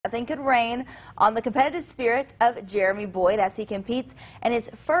nothing could rain on the competitive spirit of Jeremy Boyd as he competes in his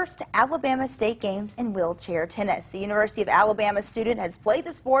first Alabama State Games in wheelchair tennis. The University of Alabama student has played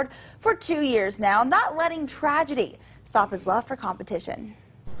the sport for 2 years now, not letting tragedy stop his love for competition.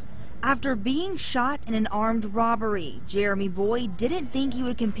 After being shot in an armed robbery, Jeremy Boyd didn't think he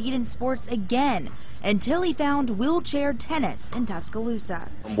would compete in sports again until he found wheelchair tennis in Tuscaloosa.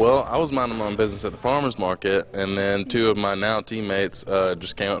 Well, I was minding my own business at the farmer's market, and then two of my now teammates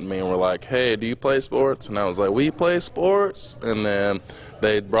just came up to me and were like, "Hey, do you play sports?" And I was like, "We play sports." And then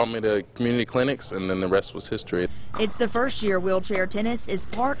they brought me to community clinics, and then the rest was history. It's the first year wheelchair tennis is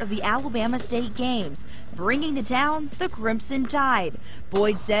part of the Alabama State Games, bringing to town the Crimson Tide.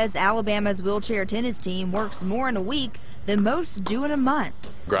 Boyd says Alabama's wheelchair tennis team works more in a week than most do in a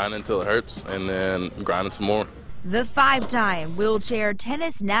month. Grind until it hurts, and then grinding some more. The five-time wheelchair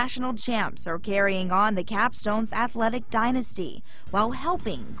tennis national champs are carrying on the Capstone's athletic dynasty while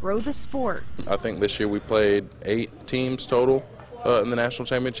helping grow the sport. I think this year we played 8 teams total in the national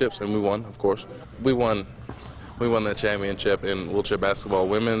championships, and we won, of course. We won the championship in wheelchair basketball,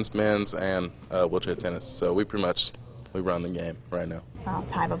 women's, men's, and wheelchair tennis. So we pretty much run the game right now. Wow,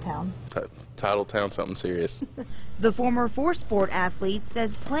 Title Town. Title Town, something serious. The former four-sport athlete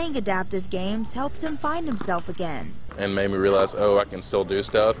says playing adaptive games helped him find himself again. And made me realize, oh, I can still do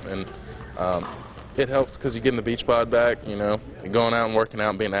stuff, and it helps because you're getting the beach bod back, you know, going out and working out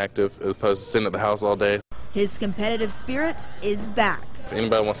and being active as opposed to sitting at the house all day. His competitive spirit is back. If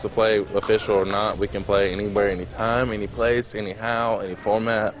anybody wants to play official or not, we can play anywhere, anytime, any place, anyhow, any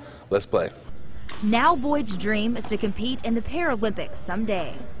format. Let's play. Now Boyd's dream is to compete in the Paralympics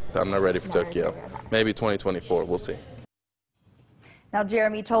someday. I'm not ready for Tokyo. Maybe 2024, we'll see. Now,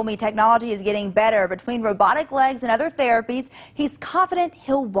 Jeremy told me technology is getting better. Between robotic legs and other therapies, he's confident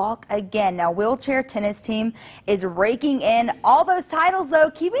he'll walk again. Now, wheelchair tennis team is raking in all those titles, though,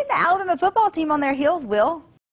 keeping the Alabama football team on their heels, Will.